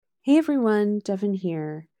Hey everyone, Devin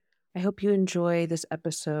here. I hope you enjoy this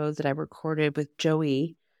episode that I recorded with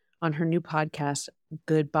Joey on her new podcast,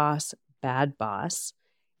 Good Boss, Bad Boss.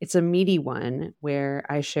 It's a meaty one where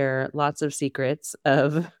I share lots of secrets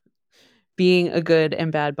of being a good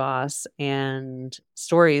and bad boss and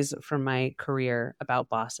stories from my career about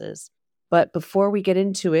bosses. But before we get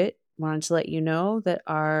into it, wanted to let you know that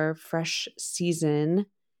our fresh season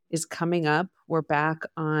is coming up. We're back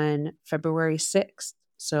on February 6th.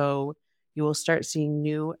 So you will start seeing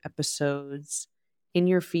new episodes in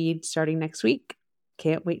your feed starting next week.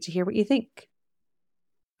 Can't wait to hear what you think.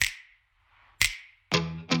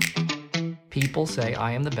 People say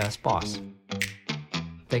I am the best boss.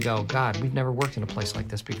 They go, God, we've never worked in a place like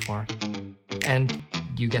this before. And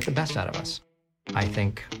you get the best out of us. I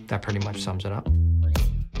think that pretty much sums it up.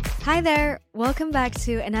 Hi there. Welcome back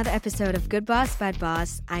to another episode of Good Boss, Bad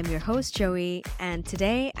Boss. I'm your host, Joey, and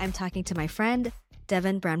today I'm talking to my friend,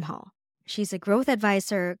 Devin Bramhall. She's a growth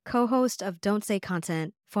advisor, co-host of Don't Say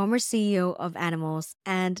Content, former CEO of Animals,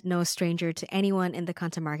 and no stranger to anyone in the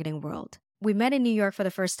content marketing world. We met in New York for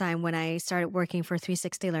the first time when I started working for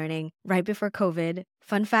 360 Learning right before COVID.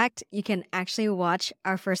 Fun fact, you can actually watch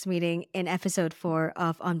our first meeting in episode 4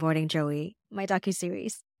 of Onboarding Joey, my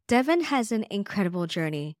docuseries. Devin has an incredible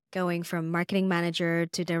journey, going from marketing manager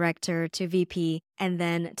to director to VP and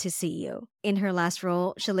then to CEO. In her last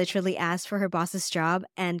role, she literally asked for her boss's job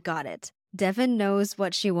and got it. Devin knows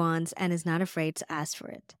what she wants and is not afraid to ask for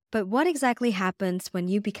it. But what exactly happens when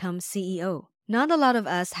you become CEO? Not a lot of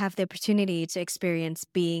us have the opportunity to experience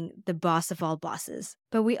being the boss of all bosses,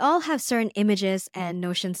 but we all have certain images and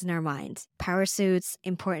notions in our minds. Power suits,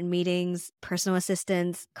 important meetings, personal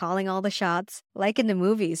assistants, calling all the shots, like in the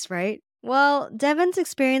movies, right? Well, Devin's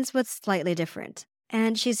experience was slightly different,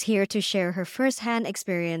 and she's here to share her firsthand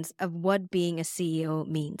experience of what being a CEO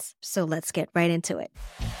means. So let's get right into it.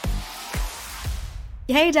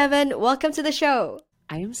 Hey, Devin, welcome to the show.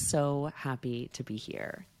 I am so happy to be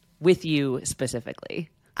here with you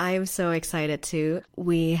specifically. I am so excited too.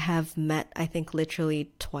 We have met, I think,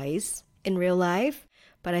 literally twice in real life,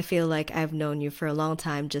 but I feel like I've known you for a long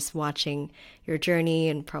time just watching your journey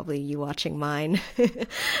and probably you watching mine.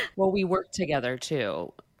 Well, we worked together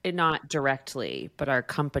too. Not directly, but our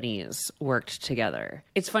companies worked together.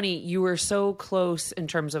 It's funny, you were so close in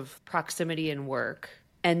terms of proximity and work.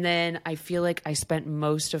 And then I feel like I spent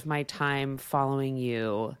most of my time following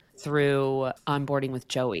you through Onboarding with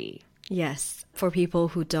Joey. Yes. For people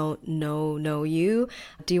who don't know you,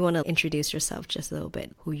 do you want to introduce yourself just a little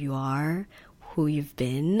bit? Who you are, who you've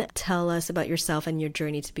been? Tell us about yourself and your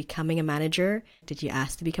journey to becoming a manager. Did you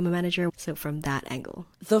ask to become a manager? So from that angle.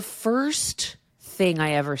 The first thing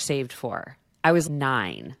I ever saved for, I was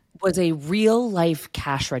 9, was a real life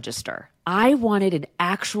cash register. I wanted an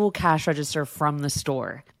actual cash register from the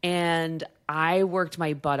store, and I worked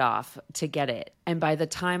my butt off to get it. And by the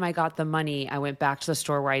time I got the money, I went back to the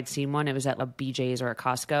store where I'd seen one. It was at a BJ's or a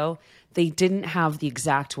Costco. They didn't have the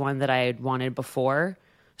exact one that I had wanted before,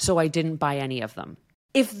 so I didn't buy any of them.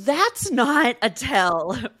 If that's not a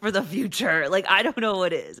tell for the future, like, I don't know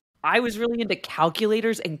what is. I was really into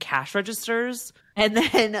calculators and cash registers, and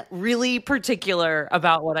then really particular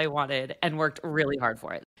about what I wanted and worked really hard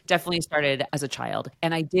for it. Definitely started as a child.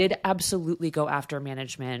 And I did absolutely go after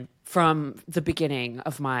management from the beginning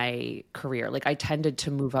of my career. Like, I tended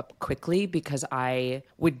to move up quickly because I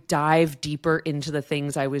would dive deeper into the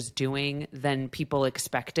things I was doing than people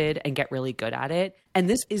expected and get really good at it. And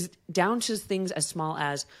this is down to things as small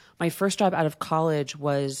as my first job out of college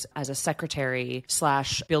was as a secretary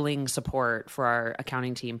 / billing support for our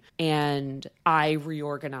accounting team. And I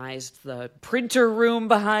reorganized the printer room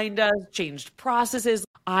behind us, changed processes.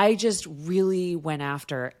 I just really went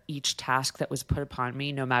after each task that was put upon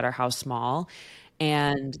me, no matter how small.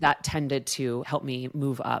 And that tended to help me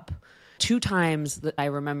move up. 2 times that I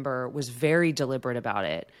remember was very deliberate about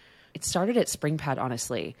it. It started at SpringPad,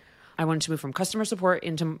 honestly. I wanted to move from customer support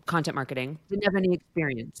into content marketing. Didn't have any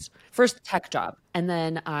experience. First tech job. And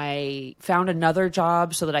then I found another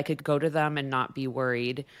job so that I could go to them and not be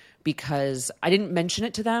worried, because I didn't mention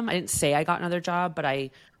it to them. I didn't say I got another job, but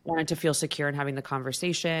I wanted to feel secure in having the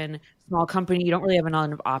conversation. Small company, you don't really have a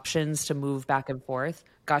lot of options to move back and forth.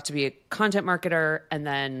 Got to be a content marketer. And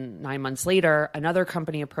then 9 months later, another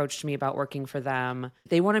company approached me about working for them.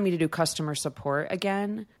 They wanted me to do customer support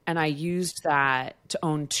again. And I used that to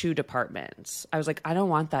own 2 departments. I was like, I don't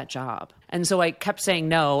want that job. And so I kept saying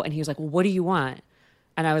no. And he was like, well, what do you want?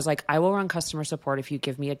 And I was like, I will run customer support if you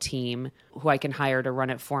give me a team who I can hire to run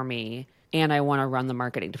it for me. And I want to run the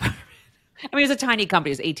marketing department. I mean, it's a tiny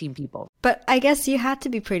company. It's 18 people. But I guess you had to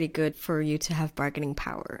be pretty good for you to have bargaining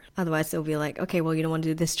power. Otherwise, they'll be like, okay, well, you don't want to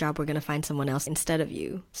do this job. We're going to find someone else instead of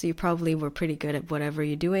you. So you probably were pretty good at whatever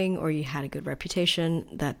you're doing, or you had a good reputation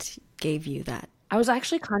that gave you that. I was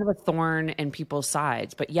actually kind of a thorn in people's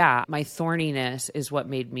sides. But yeah, my thorniness is what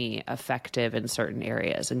made me effective in certain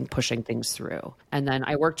areas and pushing things through. And then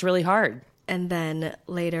I worked really hard. And then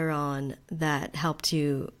later on, that helped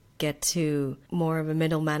you get to more of a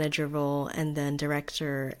middle manager role and then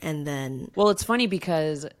director and then... Well, it's funny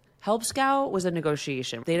because Help Scout was a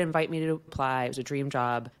negotiation. They'd invite me to apply. It was a dream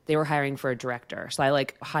job. They were hiring for a director. So I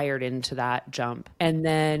hired into that jump. And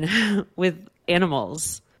then with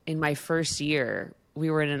Animals, in my first year, we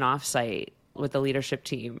were in an offsite with the leadership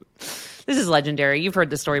team. This is legendary. You've heard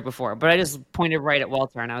this story before, but I just pointed right at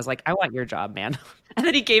Walter and I was like, I want your job, man. And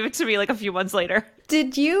then he gave it to me a few months later.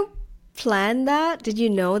 Did you plan that? Did you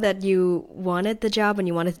know that you wanted the job and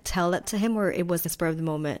you wanted to tell that to him, or it was the spur of the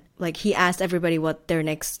moment? He asked everybody what their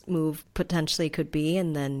next move potentially could be,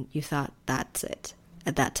 and then you thought that's it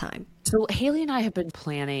at that time? So Haley and I have been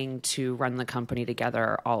planning to run the company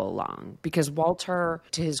together all along because Walter,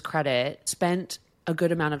 to his credit, spent a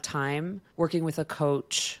good amount of time working with a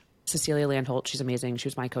coach, Cecilia Landholt. She's amazing. She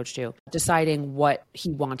was my coach too, deciding what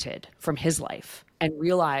he wanted from his life and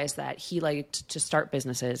realized that he liked to start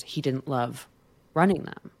businesses. He didn't love running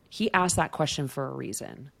them. He asked that question for a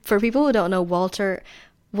reason. For people who don't know, Walter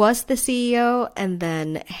was the CEO and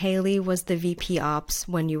then Haley was the VP Ops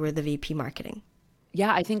when you were the VP Marketing.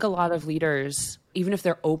 Yeah, I think a lot of leaders, even if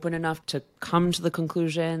they're open enough to come to the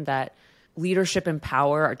conclusion that leadership and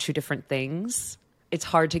power are two different things, it's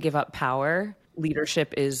hard to give up power.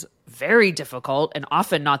 Leadership is very difficult and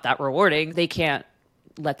often not that rewarding. They can't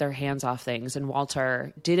let their hands off things. And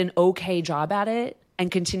Walter did an okay job at it and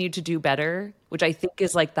continued to do better, which I think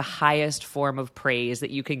is the highest form of praise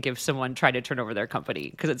that you can give someone trying to turn over their company,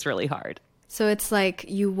 because it's really hard. So it's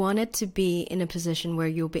you wanted to be in a position where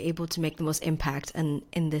you'll be able to make the most impact. And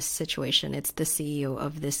in this situation, it's the CEO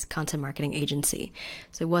of this content marketing agency.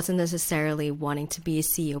 So it wasn't necessarily wanting to be a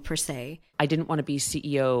CEO per se. I didn't want to be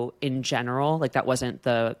CEO in general. That wasn't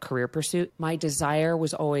the career pursuit. My desire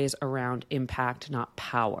was always around impact, not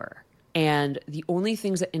power. And the only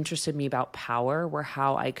things that interested me about power were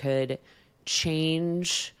how I could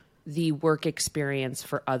change the work experience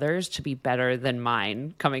for others to be better than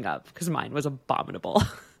mine coming up, because mine was abominable.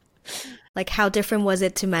 How different was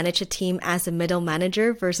it to manage a team as a middle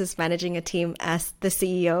manager versus managing a team as the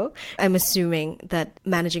CEO? I'm assuming that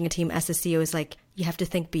managing a team as the CEO is you have to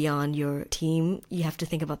think beyond your team. You have to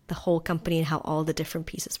think about the whole company and how all the different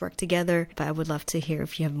pieces work together. But I would love to hear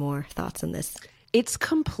if you have more thoughts on this. It's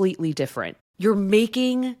completely different. You're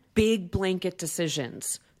making big blanket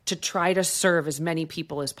decisions to try to serve as many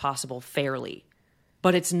people as possible fairly.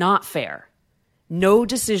 But it's not fair. No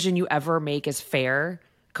decision you ever make is fair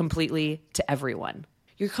completely to everyone.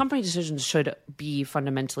 Your company decisions should be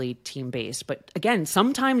fundamentally team-based. But again,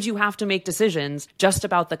 sometimes you have to make decisions just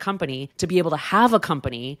about the company to be able to have a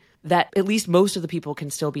company that at least most of the people can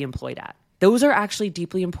still be employed at. Those are actually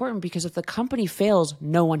deeply important, because if the company fails,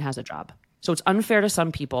 no one has a job. So it's unfair to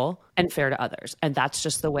some people and fair to others. And that's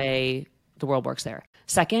just the way the world works there.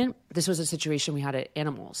 Second, this was a situation we had at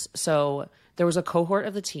Animals. So there was a cohort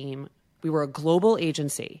of the team. We were a global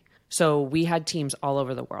agency. So we had teams all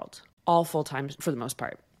over the world, all full-time for the most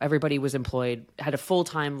part. Everybody was employed, had a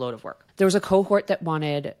full-time load of work. There was a cohort that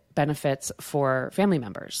wanted benefits for family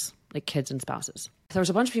members, like kids and spouses. There was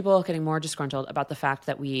a bunch of people getting more disgruntled about the fact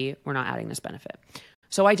that we were not adding this benefit.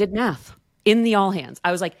 So I did math in the all hands.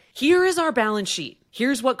 I was like, here is our balance sheet.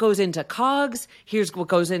 Here's what goes into COGS. Here's what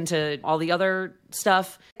goes into all the other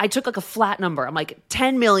stuff. I took a flat number. I'm like,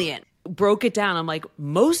 10 million. Broke it down. I'm like,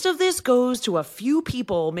 most of this goes to a few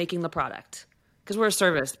people making the product, because we're a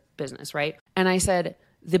service business, right? And I said,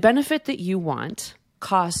 the benefit that you want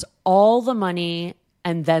costs all the money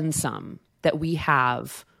and then some that we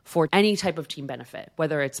have for any type of team benefit,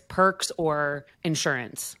 whether it's perks or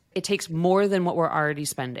insurance. It takes more than what we're already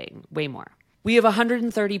spending, way more. We have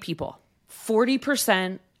 130 people.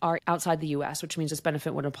 40% are outside the US, which means this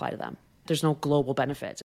benefit wouldn't apply to them. There's no global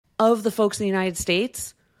benefits. Of the folks in the United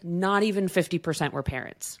States, not even 50% were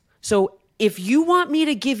parents. So if you want me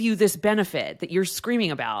to give you this benefit that you're screaming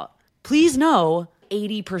about, please know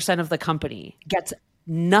 80% of the company gets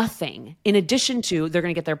nothing. In addition to, they're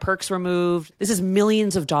going to get their perks removed. This is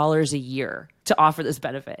millions of dollars a year to offer this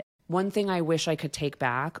benefit. One thing I wish I could take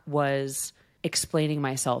back was explaining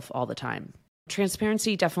myself all the time.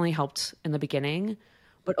 Transparency definitely helped in the beginning,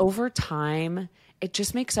 but over time, it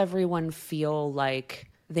just makes everyone feel like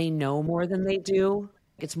they know more than they do.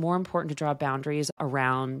 It's more important to draw boundaries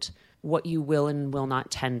around what you will and will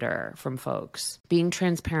not tender from folks, being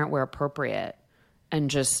transparent where appropriate, and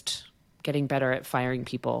just getting better at firing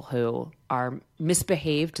people who are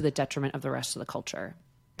misbehaved to the detriment of the rest of the culture.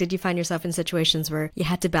 Did you find yourself in situations where you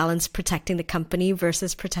had to balance protecting the company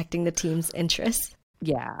versus protecting the team's interests?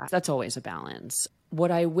 Yeah, that's always a balance. What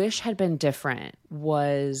I wish had been different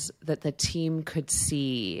was that the team could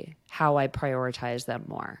see how I prioritized them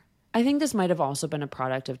more. I think this might have also been a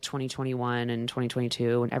product of 2021 and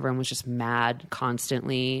 2022 when everyone was just mad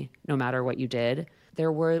constantly, no matter what you did.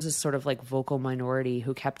 There was this sort of like vocal minority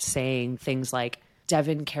who kept saying things like,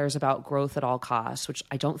 Devin cares about growth at all costs, which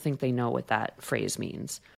I don't think they know what that phrase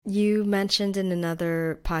means. You mentioned in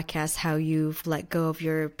another podcast how you've let go of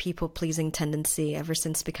your people-pleasing tendency ever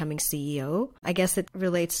since becoming CEO. I guess it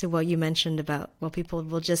relates to what you mentioned about, well, people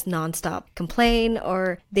will just nonstop complain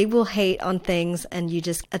or they will hate on things and you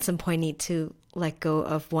just at some point need to let go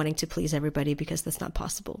of wanting to please everybody because that's not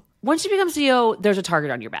possible. Once you become CEO, there's a target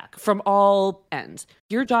on your back from all ends.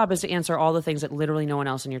 Your job is to answer all the things that literally no one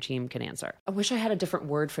else in your team can answer. I wish I had a different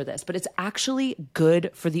word for this, but it's actually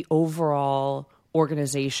good for the overall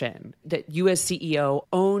organization that you as CEO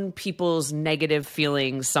own people's negative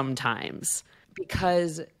feelings sometimes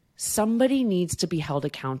because somebody needs to be held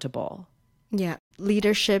accountable. Yeah.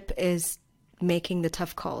 Leadership is making the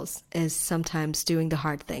tough calls, is sometimes doing the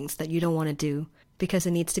hard things that you don't want to do because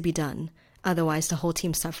it needs to be done. Otherwise, the whole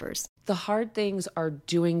team suffers. The hard things are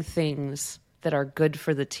doing things that are good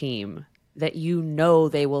for the team that you know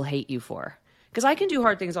they will hate you for. Because I can do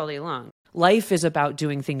hard things all day long. Life is about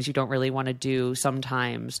doing things you don't really want to do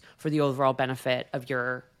sometimes for the overall benefit of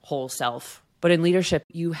your whole self. But in leadership,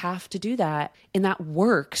 you have to do that. And that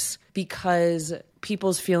works because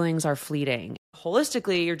people's feelings are fleeting.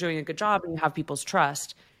 Holistically, you're doing a good job and you have people's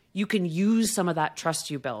trust. You can use some of that trust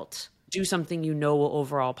you built, do something you know will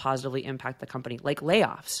overall positively impact the company, like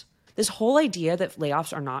layoffs. This whole idea that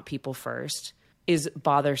layoffs are not people first is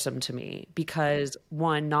bothersome to me because,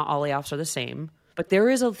 one, not all layoffs are the same. But there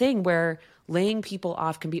is a thing where laying people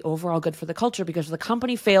off can be overall good for the culture because if the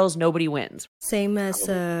company fails, nobody wins. Same as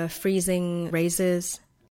freezing raises.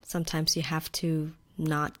 Sometimes you have to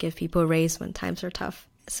not give people a raise when times are tough.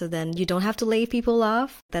 So then you don't have to lay people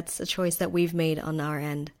off. That's a choice that we've made on our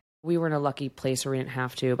end. We were in a lucky place where we didn't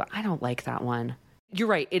have to, but I don't like that one. You're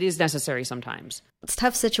right. It is necessary sometimes. It's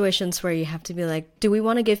tough situations where you have to be like, do we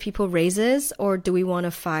want to give people raises or do we want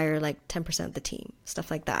to fire like 10% of the team? Stuff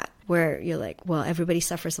like that, where you're like, well, everybody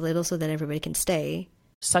suffers a little so that everybody can stay.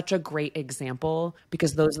 Such a great example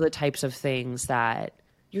because those are the types of things that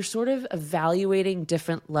you're sort of evaluating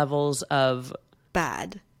different levels of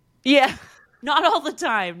bad. Yeah. Not all the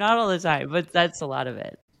time, but that's a lot of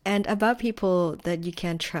it. And about people that you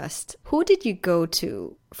can't trust, who did you go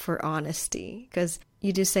to for honesty? Because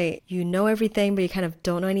you do say you know everything, but you kind of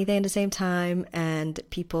don't know anything at the same time. And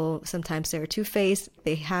people, sometimes they're two-faced.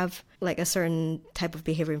 They have like a certain type of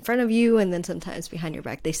behavior in front of you. And then sometimes behind your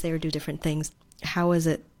back, they say or do different things. How is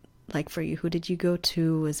it like for you? Who did you go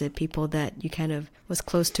to? Was it people that you kind of was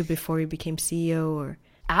close to before you became CEO? Or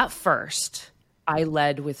at first, I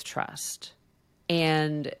led with trust.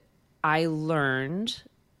 And I learned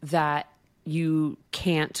that you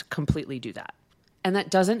can't completely do that. And that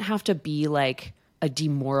doesn't have to be like a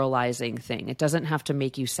demoralizing thing. It doesn't have to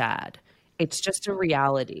make you sad. It's just a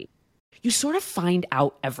reality. You sort of find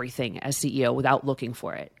out everything as CEO without looking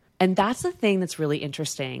for it. And that's the thing that's really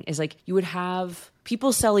interesting is like you would have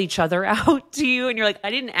people sell each other out to you and you're like, I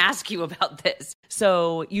didn't ask you about this.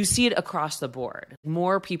 So you see it across the board.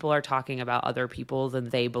 More people are talking about other people than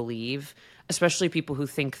they believe, especially people who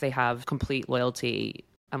think they have complete loyalty.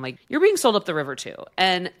 I'm like, you're being sold up the river too.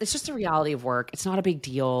 And it's just the reality of work. It's not a big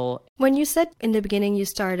deal. When you said in the beginning you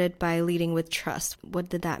started by leading with trust, what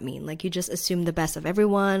did that mean? Like you just assume the best of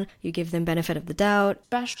everyone, you give them benefit of the doubt?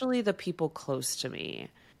 Especially the people close to me.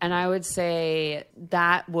 And I would say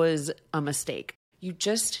that was a mistake. You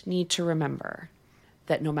just need to remember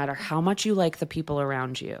that no matter how much you like the people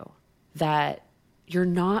around you, that you're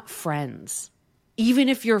not friends, even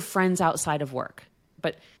if you're friends outside of work.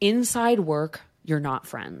 But inside work, you're not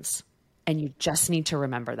friends. And you just need to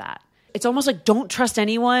remember that. It's almost like don't trust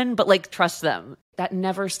anyone, but like trust them. That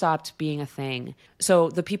never stopped being a thing. So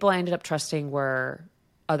the people I ended up trusting were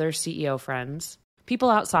other CEO friends. People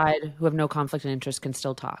outside who have no conflict of interest can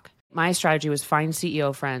still talk. My strategy was find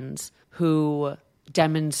CEO friends who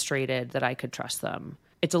demonstrated that I could trust them.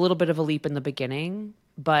 It's a little bit of a leap in the beginning,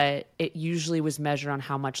 but it usually was measured on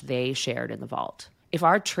how much they shared in the vault. If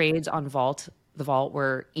our trades on the vault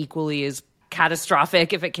were equally as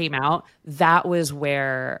catastrophic if it came out, that was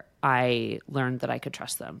where I learned that I could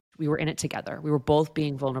trust them. We were in it together. We were both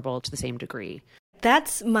being vulnerable to the same degree.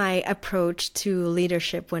 That's my approach to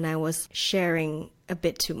leadership when I was sharing a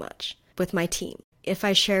bit too much with my team. If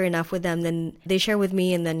I share enough with them, then they share with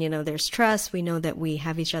me, and then, there's trust. We know that we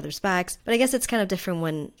have each other's backs. But I guess it's kind of different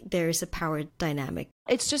when there's a power dynamic.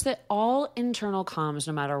 It's just that all internal comms,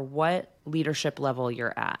 no matter what leadership level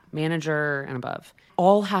you're at, manager and above,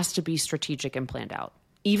 all has to be strategic and planned out.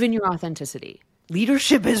 Even your authenticity.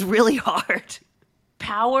 Leadership is really hard.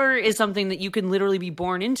 Power is something that you can literally be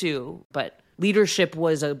born into, but leadership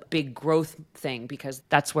was a big growth thing because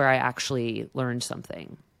that's where I actually learned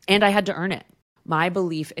something. And I had to earn it. My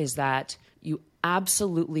belief is that you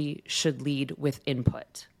absolutely should lead with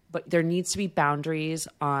input, but there needs to be boundaries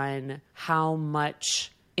on how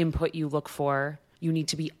much input you look for. You need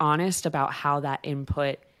to be honest about how that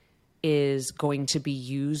input is going to be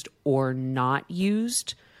used or not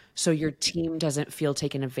used so your team doesn't feel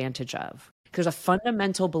taken advantage of. There's a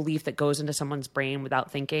fundamental belief that goes into someone's brain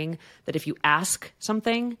without thinking that if you ask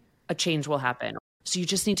something, a change will happen. So you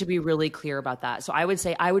just need to be really clear about that. So I would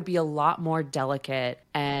say I would be a lot more delicate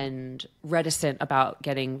and reticent about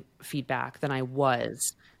getting feedback than I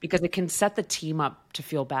was, because it can set the team up to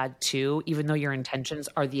feel bad too, even though your intentions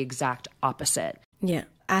are the exact opposite. Yeah.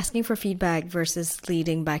 Asking for feedback versus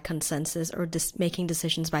leading by consensus or making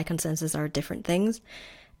decisions by consensus are different things.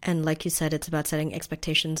 And like you said, it's about setting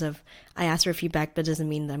expectations of, I asked for feedback, but it doesn't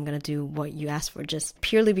mean that I'm going to do what you asked for, just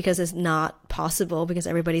purely because it's not possible, because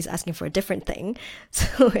everybody's asking for a different thing.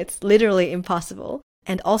 So it's literally impossible.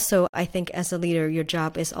 And also, I think as a leader, your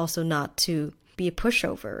job is also not to be a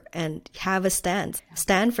pushover and have a stance.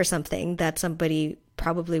 Stand for something that somebody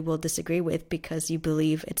probably will disagree with because you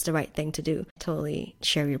believe it's the right thing to do. Totally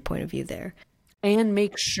share your point of view there. And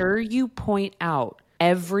make sure you point out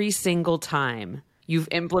every single time you've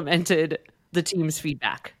implemented the team's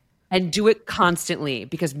feedback, and do it constantly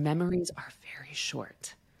because memories are very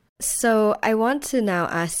short. So I want to now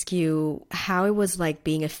ask you how it was like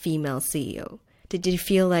being a female CEO. Did you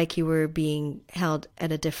feel like you were being held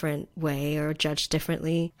at a different way or judged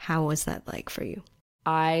differently? How was that like for you?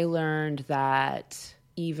 I learned that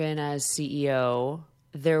even as CEO,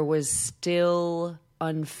 there was still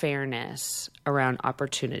unfairness around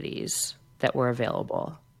opportunities that were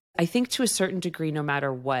available. I think to a certain degree, no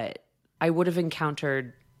matter what, I would have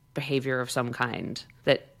encountered behavior of some kind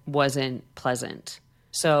that wasn't pleasant.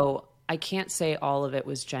 So I can't say all of it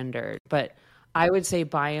was gendered, but I would say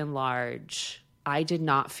by and large, I did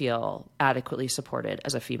not feel adequately supported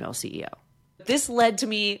as a female CEO. This led to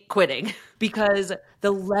me quitting because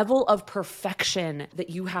the level of perfection that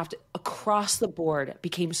you have to across the board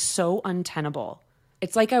became so untenable.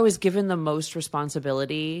 It's like I was given the most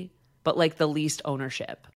responsibility, but like the least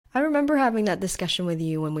ownership. I remember having that discussion with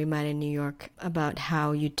you when we met in New York about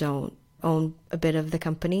how you don't own a bit of the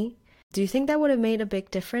company. Do you think that would have made a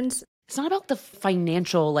big difference? It's not about the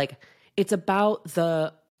financial, it's about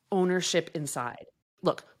the ownership inside.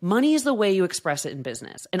 Look, money is the way you express it in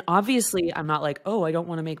business. And obviously, I'm not like, oh, I don't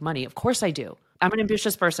want to make money. Of course I do. I'm an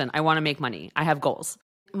ambitious person. I want to make money. I have goals.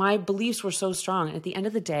 My beliefs were so strong. And at the end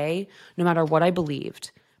of the day, no matter what I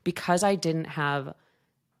believed, because I didn't have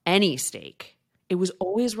any stake, it was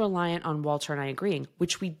always reliant on Walter and I agreeing,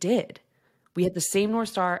 which we did. We had the same North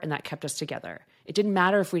Star, and that kept us together. It didn't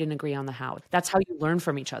matter if we didn't agree on the how. That's how you learn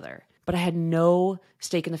from each other. But I had no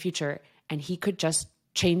stake in the future, and he could just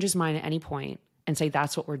change his mind at any point and say,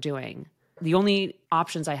 that's what we're doing. The only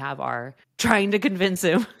options I have are trying to convince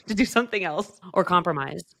him to do something else or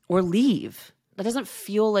compromise or leave. That doesn't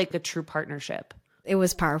feel like a true partnership. It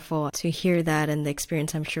was powerful to hear that, and the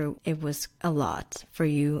experience, I'm sure it was a lot for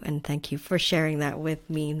you. And thank you for sharing that with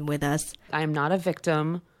me and with us. I am not a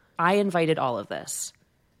victim. I invited all of this.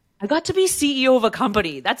 I got to be CEO of a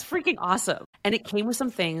company. That's freaking awesome. And it came with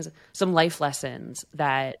some things, some life lessons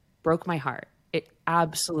that broke my heart. It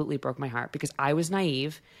absolutely broke my heart because I was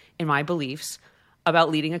naive in my beliefs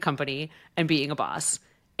about leading a company and being a boss.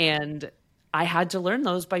 And I had to learn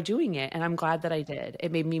those by doing it. And I'm glad that I did.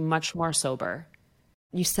 It made me much more sober.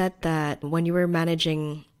 You said that when you were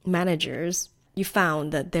managing managers, you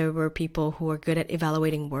found that there were people who were good at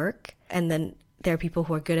evaluating work, and then there are people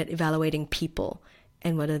who are good at evaluating people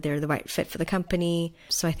and whether they're the right fit for the company.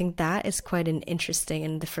 So I think that is quite an interesting,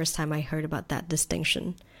 and the first time I heard about that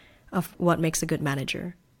distinction of what makes a good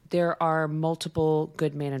manager. There are multiple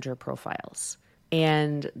good manager profiles,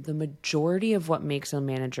 and the majority of what makes a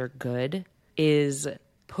manager good is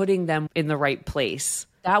putting them in the right place.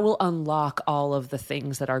 That will unlock all of the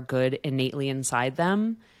things that are good innately inside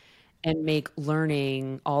them and make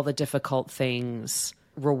learning all the difficult things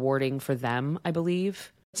rewarding for them, I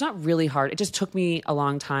believe. It's not really hard. It just took me a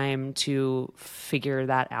long time to figure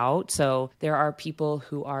that out. So there are people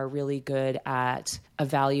who are really good at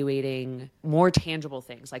evaluating more tangible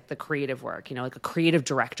things like the creative work. Like a creative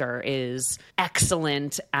director is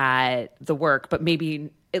excellent at the work, but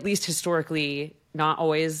maybe at least historically not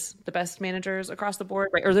always the best managers across the board,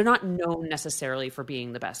 right? Or they're not known necessarily for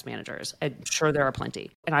being the best managers. I'm sure there are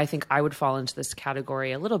plenty. And I think I would fall into this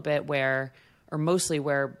category a little bit mostly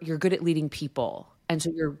where you're good at leading people. And so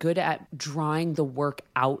you're good at drawing the work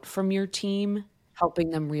out from your team, helping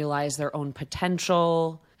them realize their own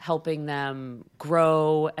potential, helping them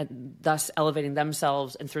grow and thus elevating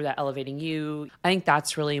themselves and through that elevating you. I think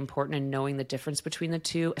that's really important in knowing the difference between the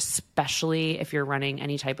two, especially if you're running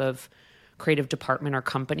any type of creative department or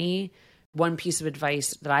company. One piece of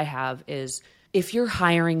advice that I have is if you're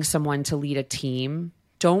hiring someone to lead a team,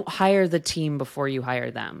 don't hire the team before you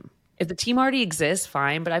hire them. If the team already exists,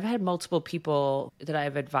 fine. But I've had multiple people that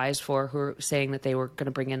I've advised for who are saying that they were going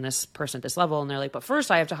to bring in this person at this level. And they're like, but first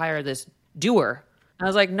I have to hire this doer. I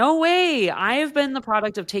was like, no way. I have been the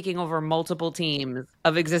product of taking over multiple teams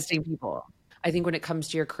of existing people. I think when it comes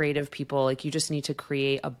to your creative people, like you just need to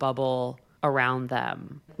create a bubble around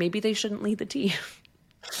them. Maybe they shouldn't lead the team,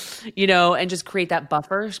 and just create that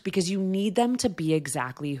buffer because you need them to be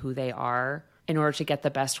exactly who they are in order to get the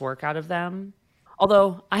best work out of them.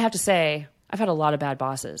 Although I have to say, I've had a lot of bad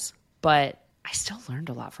bosses, but I still learned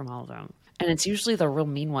a lot from all of them. And it's usually the real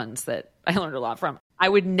mean ones that I learned a lot from. I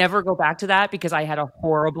would never go back to that because I had a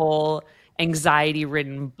horrible,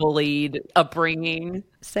 anxiety-ridden, bullied upbringing.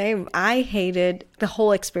 Same. I hated the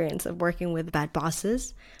whole experience of working with bad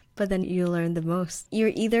bosses, but then you learn the most.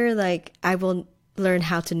 You're either like, I will learn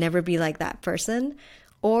how to never be like that person,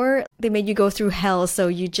 or they made you go through hell, so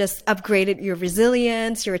you just upgraded your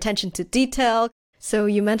resilience, your attention to detail. So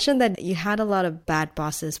you mentioned that you had a lot of bad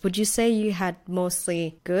bosses. Would you say you had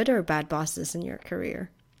mostly good or bad bosses in your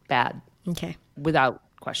career? Bad. Okay. Without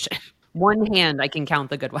question. One hand, I can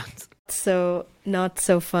count the good ones. So not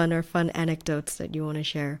so fun or fun anecdotes that you want to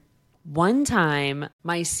share? One time,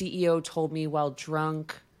 my CEO told me while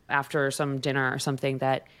drunk after some dinner or something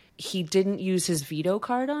that he didn't use his veto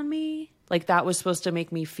card on me. Like that was supposed to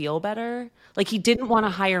make me feel better. Like he didn't want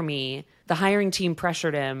to hire me. The hiring team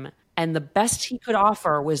pressured him. And the best he could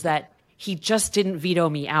offer was that he just didn't veto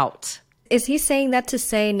me out. Is he saying that to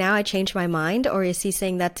say, now I changed my mind? Or is he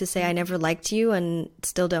saying that to say, I never liked you and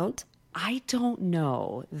still don't? I don't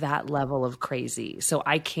know that level of crazy, so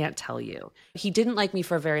I can't tell you. He didn't like me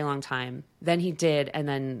for a very long time. Then he did, and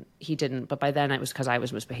then he didn't. But by then it was because I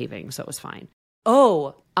was misbehaving, so it was fine.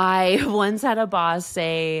 Oh, I once had a boss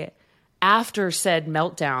say, after said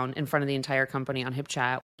meltdown in front of the entire company on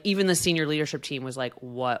HipChat, even the senior leadership team was like,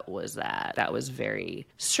 what was that? That was very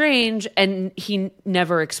strange. And he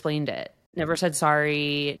never explained it, never said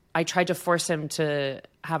sorry. I tried to force him to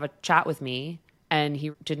have a chat with me, and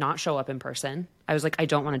he did not show up in person. I was like, I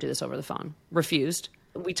don't want to do this over the phone. Refused.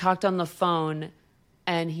 We talked on the phone,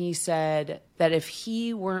 and he said that if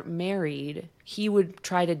he weren't married, he would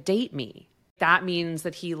try to date me. That means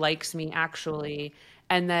that he likes me actually,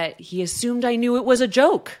 and that he assumed I knew it was a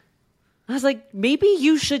joke. I was like, maybe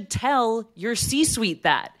you should tell your C-suite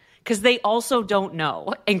that, because they also don't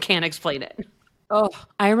know and can't explain it. Oh,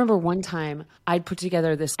 I remember one time I'd put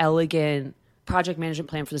together this elegant project management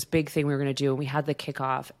plan for this big thing we were going to do, and we had the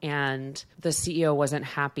kickoff, and the CEO wasn't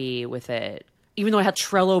happy with it. Even though I had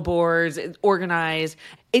Trello boards organized,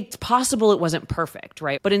 it's possible it wasn't perfect,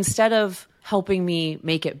 right? But instead of helping me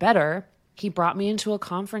make it better, he brought me into a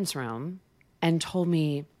conference room and told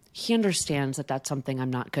me he understands that that's something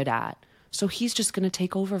I'm not good at. So he's just going to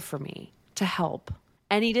take over for me to help.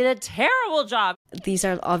 And he did a terrible job. These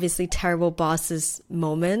are obviously terrible bosses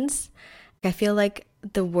moments. I feel like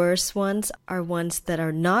the worst ones are ones that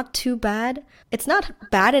are not too bad. It's not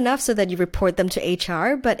bad enough so that you report them to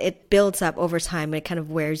HR, but it builds up over time and it kind of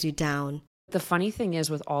wears you down. The funny thing is,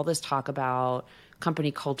 with all this talk about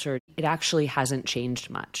company culture, it actually hasn't changed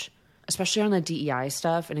much, especially on the DEI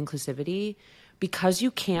stuff and inclusivity, because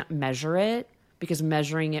you can't measure it, because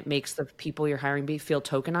measuring it makes the people you're hiring feel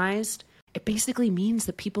tokenized. It basically means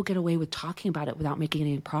that people get away with talking about it without making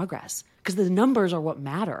any progress, because the numbers are what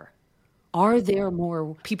matter. Are there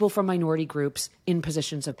more people from minority groups in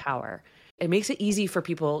positions of power? It makes it easy for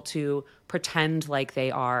people to pretend like they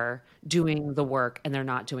are doing the work and they're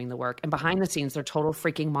not doing the work. And behind the scenes, they're total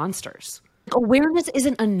freaking monsters. Awareness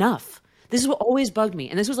isn't enough. This is what always bugged me.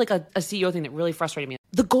 And this was like a CEO thing that really frustrated me.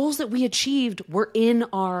 The goals that we achieved were in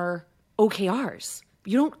our OKRs.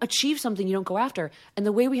 You don't achieve something you don't go after. And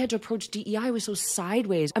the way we had to approach DEI was so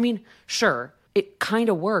sideways. I mean, sure, it kind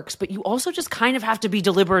of works, but you also just kind of have to be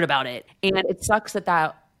deliberate about it. And it sucks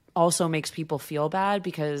that also makes people feel bad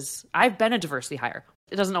because I've been a diversity hire.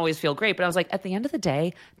 It doesn't always feel great, but I was like, at the end of the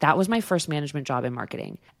day, that was my first management job in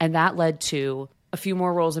marketing. And that led to a few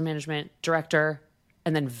more roles in management, director,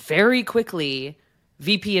 and then very quickly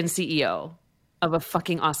VP and CEO of a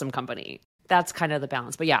fucking awesome company. That's kind of the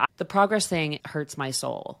balance. But yeah, the progress thing hurts my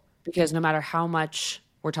soul because no matter how much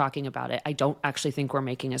we're talking about it, I don't actually think we're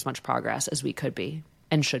making as much progress as we could be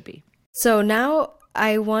and should be. So now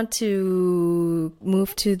I want to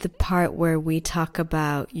move to the part where we talk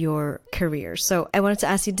about your career. So I wanted to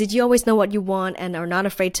ask you, did you always know what you want and are not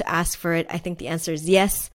afraid to ask for it? I think the answer is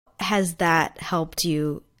yes. Has that helped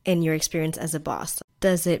you in your experience as a boss?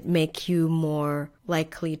 Does it make you more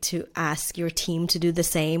likely to ask your team to do the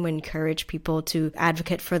same, encourage people to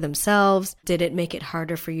advocate for themselves? Did it make it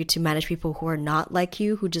harder for you to manage people who are not like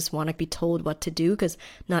you, who just want to be told what to do? Because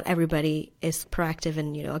not everybody is proactive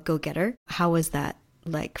and, a go-getter. How was that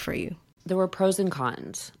like for you? There were pros and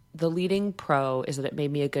cons. The leading pro is that it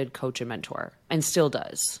made me a good coach and mentor, and still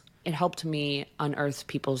does. It helped me unearth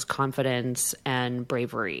people's confidence and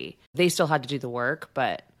bravery. They still had to do the work,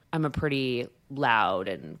 but I'm a pretty loud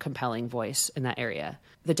and compelling voice in that area.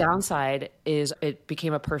 The downside is it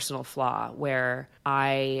became a personal flaw where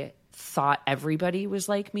I thought everybody was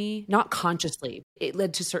like me, not consciously. It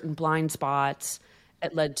led to certain blind spots.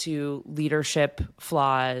 It led to leadership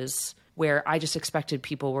flaws where I just expected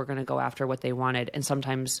people were going to go after what they wanted. And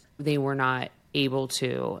sometimes they were not able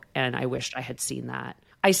to. And I wished I had seen that.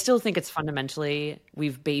 I still think it's fundamentally,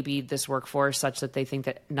 we've babied this workforce such that they think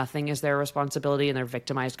that nothing is their responsibility and they're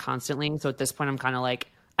victimized constantly. So at this point, I'm kind of like,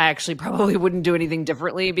 I actually probably wouldn't do anything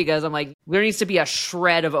differently because I'm like, there needs to be a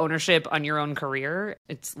shred of ownership on your own career.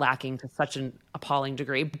 It's lacking to such an appalling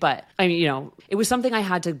degree. But I mean, it was something I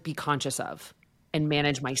had to be conscious of and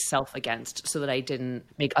manage myself against so that I didn't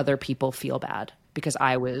make other people feel bad because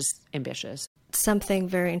I was ambitious. Something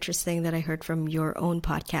very interesting that I heard from your own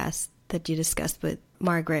podcast that you discussed with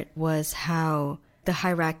Margaret was how the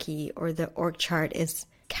hierarchy or the org chart is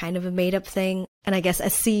kind of a made-up thing. And I guess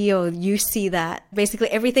as CEO, you see that basically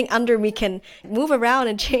everything under me can move around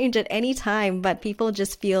and change at any time, but people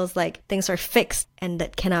just feels like things are fixed and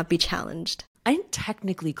that cannot be challenged. I didn't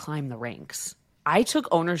technically climb the ranks. I took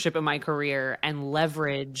ownership in my career and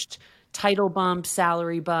leveraged title bumps,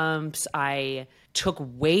 salary bumps. I took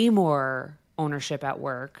way more ownership at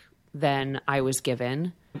work than I was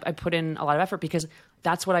given. I put in a lot of effort because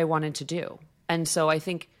that's what I wanted to do. And so I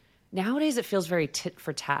think nowadays it feels very tit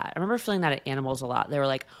for tat. I remember feeling that at Animals a lot. They were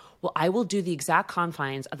like, well, I will do the exact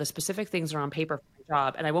confines of the specific things that are on paper for my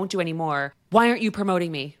job and I won't do any more. Why aren't you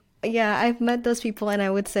promoting me? Yeah, I've met those people and I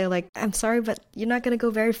would say like, I'm sorry, but you're not going to go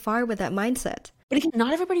very far with that mindset. But again,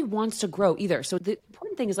 not everybody wants to grow either. So the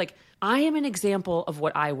important thing is like, I am an example of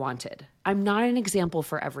what I wanted. I'm not an example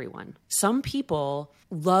for everyone. Some people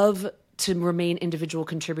love to remain individual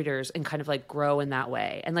contributors and kind of like grow in that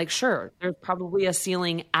way. And like, sure, there's probably a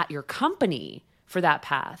ceiling at your company for that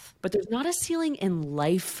path, but there's not a ceiling in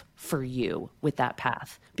life for you with that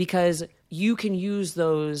path because you can use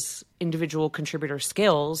those individual contributor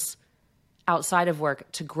skills outside of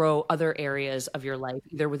work to grow other areas of your life,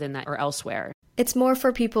 either within that or elsewhere. It's more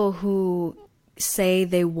for people who say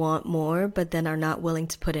they want more, but then are not willing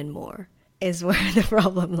to put in more is where the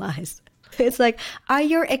problem lies. It's like, are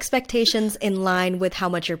your expectations in line with how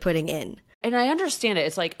much you're putting in? And I understand it.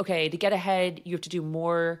 It's like, okay, to get ahead, you have to do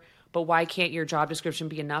more, but why can't your job description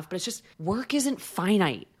be enough? But it's just, work isn't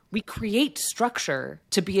finite. We create structure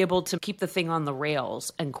to be able to keep the thing on the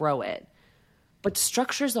rails and grow it. But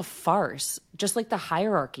structure's a farce, just like the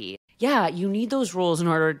hierarchy. Yeah, you need those rules in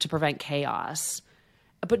order to prevent chaos.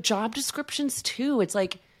 But job descriptions too, it's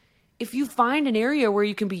like, if you find an area where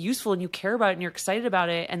you can be useful and you care about it and you're excited about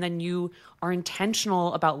it, and then you are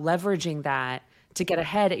intentional about leveraging that to get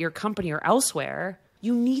ahead at your company or elsewhere,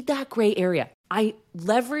 you need that gray area. I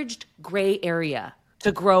leveraged gray area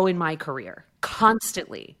to grow in my career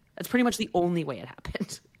constantly. That's pretty much the only way it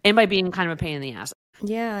happened. And by being kind of a pain in the ass.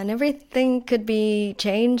 Yeah, and everything could be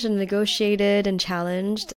changed and negotiated and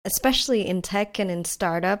challenged, especially in tech and in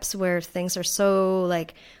startups where things are so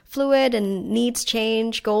like fluid and needs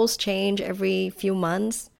change, goals change every few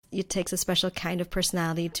months. It takes a special kind of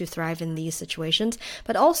personality to thrive in these situations.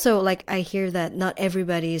 But also, like, I hear that not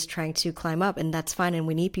everybody is trying to climb up, and that's fine. And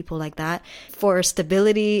we need people like that for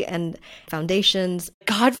stability and foundations.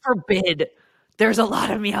 God forbid there's a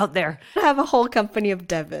lot of me out there. I have a whole company of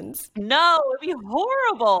Devons. No, it'd be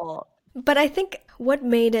horrible. But I think what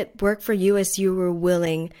made it work for you is you were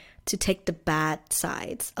willing to take the bad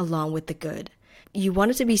sides along with the good. You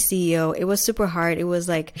wanted to be CEO. It was super hard. It was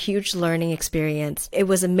like a huge learning experience. It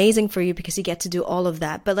was amazing for you because you get to do all of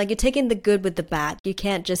that. But like you're taking the good with the bad. You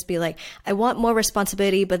can't just be like, I want more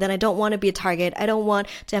responsibility, but then I don't want to be a target. I don't want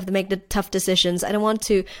to have to make the tough decisions. I don't want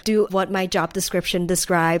to do what my job description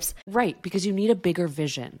describes. Right, because you need a bigger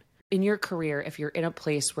vision. In your career, if you're in a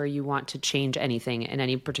place where you want to change anything in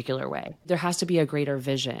any particular way, there has to be a greater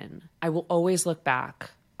vision. I will always look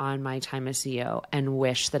back on my time as CEO and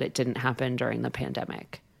wish that it didn't happen during the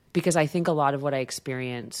pandemic, because I think a lot of what I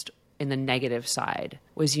experienced in the negative side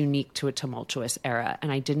was unique to a tumultuous era,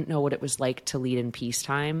 and I didn't know what it was like to lead in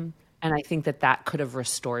peacetime. And I think that that could have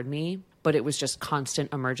restored me, but it was just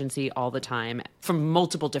constant emergency all the time from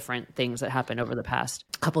multiple different things that happened over the past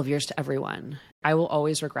couple of years to everyone. I will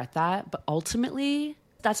always regret that, but ultimately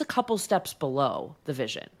that's a couple steps below the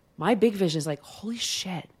vision. My big vision is like, holy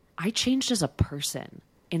shit, I changed as a person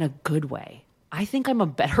in a good way. I think I'm a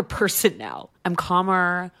better person now. I'm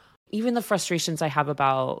calmer. Even the frustrations I have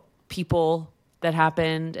about people that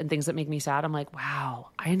happened and things that make me sad, I'm like, wow,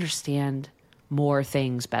 I understand more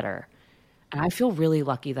things better. And I feel really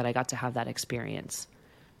lucky that I got to have that experience,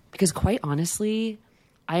 because quite honestly,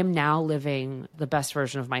 I am now living the best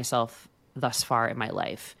version of myself thus far in my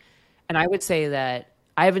life. And I would say that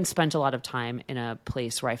I haven't spent a lot of time in a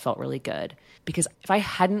place where I felt really good, because if I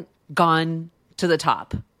hadn't gone to the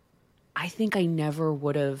top, I think I never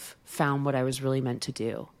would have found what I was really meant to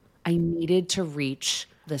do. I needed to reach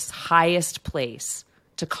this highest place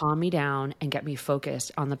to calm me down and get me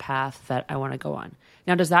focused on the path that I want to go on.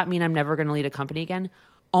 Now, does that mean I'm never going to lead a company again?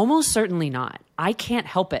 Almost certainly not. I can't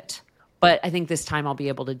help it. But I think this time I'll be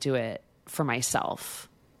able to do it for myself.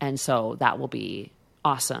 And so that will be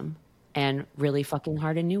awesome and really fucking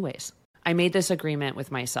hard in new ways. I made this agreement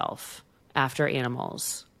with myself after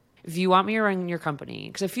Animals. If you want me to run your company,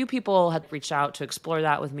 because a few people had reached out to explore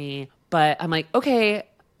that with me, but I'm like, okay,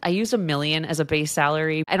 I used $1 million as a base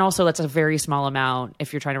salary. And also that's a very small amount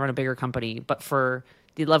if you're trying to run a bigger company. But for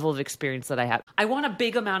the level of experience that I have, I want a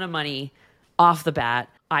big amount of money off the bat.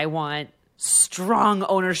 I want strong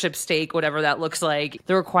ownership stake, whatever that looks like.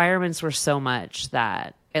 The requirements were so much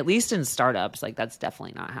that, at least in startups, like that's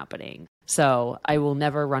definitely not happening. So I will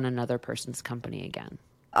never run another person's company again.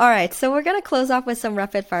 All right, so we're going to close off with some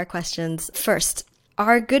rapid fire questions. First,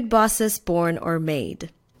 are good bosses born or made?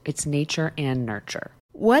 It's nature and nurture.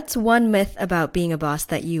 What's one myth about being a boss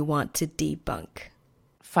that you want to debunk?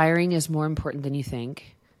 Firing is more important than you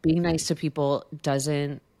think. Being nice to people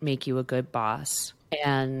doesn't make you a good boss.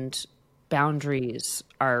 And boundaries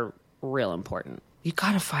are real important. You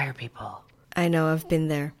gotta fire people. I know, I've been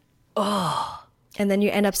there. Oh. And then you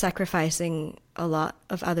end up sacrificing a lot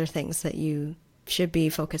of other things that you should be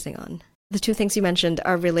focusing on. The two things you mentioned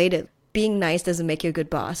are related. Being nice doesn't make you a good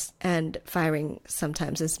boss, and firing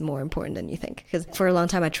sometimes is more important than you think. Because for a long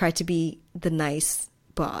time, I tried to be the nice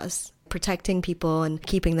boss, protecting people and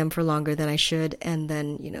keeping them for longer than I should. And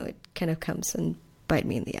then, you know, it kind of comes and bite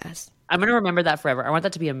me in the ass. I'm going to remember that forever. I want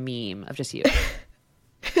that to be a meme of just you.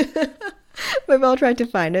 Maybe I'll try to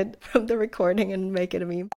find it from the recording and make it a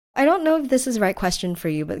meme. I don't know if this is the right question for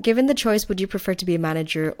you, but given the choice, would you prefer to be a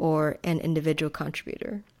manager or an individual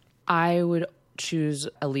contributor? I would choose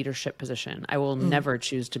a leadership position. I will never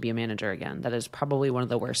choose to be a manager again. That is probably one of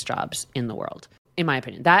the worst jobs in the world, in my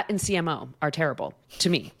opinion. That and CMO are terrible to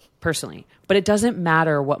me personally. But it doesn't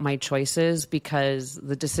matter what my choice is, because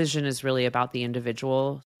the decision is really about the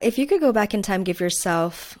individual. If you could go back in time, give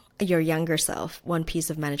yourself, your younger self, one piece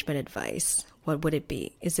of management advice, what would it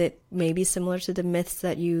be? Is it maybe similar to the myths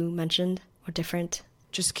that you mentioned, or different?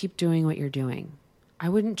 Just keep doing what you're doing. I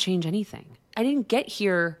wouldn't change anything. I didn't get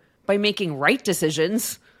here by making right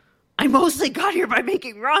decisions. I mostly got here by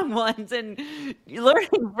making wrong ones and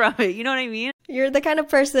learning from it. You know what I mean? You're the kind of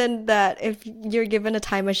person that if you're given a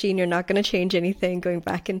time machine, you're not going to change anything going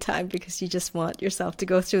back in time, because you just want yourself to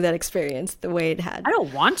go through that experience the way it had. I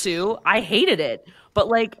don't want to. I hated it. But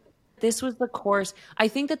like, this was the course. I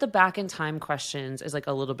think that the back in time questions is like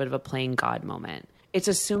a little bit of a playing God moment. It's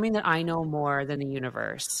assuming that I know more than the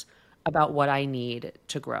universe about what I need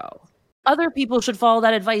to grow. Other people should follow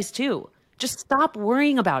that advice too. Just stop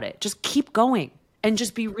worrying about it. Just keep going and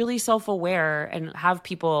just be really self-aware and have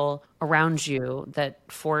people around you that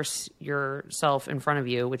force yourself in front of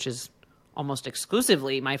you, which is almost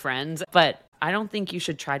exclusively my friends. But I don't think you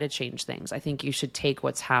should try to change things. I think you should take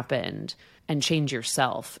what's happened and change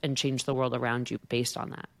yourself and change the world around you based on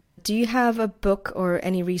that. Do you have a book or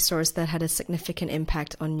any resource that had a significant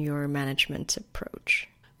impact on your management approach?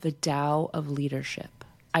 The Tao of Leadership.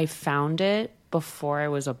 I found it before I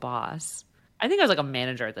was a boss. I think I was like a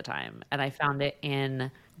manager at the time. And I found it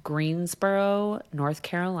in Greensboro, North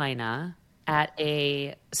Carolina. at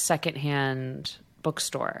a secondhand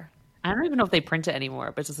bookstore. I don't even know if they print it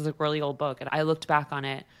anymore, but it's just a really old book. And I looked back on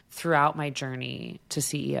it throughout my journey to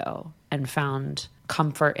CEO and found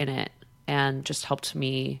comfort in it and just helped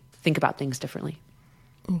me think about things differently.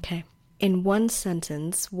 Okay. In one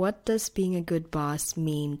sentence, what does being a good boss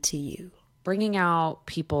mean to you? Bringing out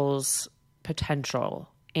people's potential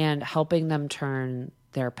and helping them turn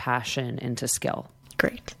their passion into skill.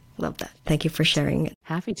 Great. Love that. Thank you for sharing it.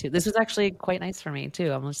 Happy to. This was actually quite nice for me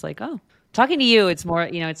too. I'm just like, oh, talking to you, it's more,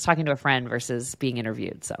 it's talking to a friend versus being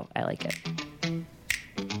interviewed. So I like it.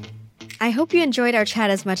 I hope you enjoyed our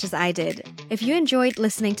chat as much as I did. If you enjoyed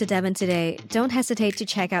listening to Devin today, don't hesitate to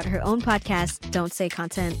check out her own podcast, Don't Say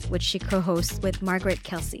Content, which she co-hosts with Margaret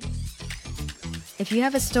Kelsey. If you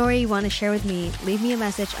have a story you want to share with me, leave me a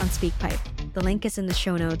message on SpeakPipe. The link is in the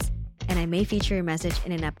show notes, and I may feature your message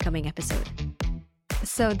in an upcoming episode.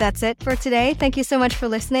 So that's it for today. Thank you so much for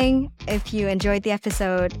listening. If you enjoyed the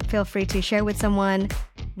episode, feel free to share with someone,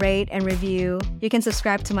 rate and review. You can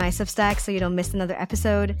subscribe to my Substack so you don't miss another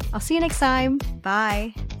episode. I'll see you next time.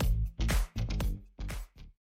 Bye.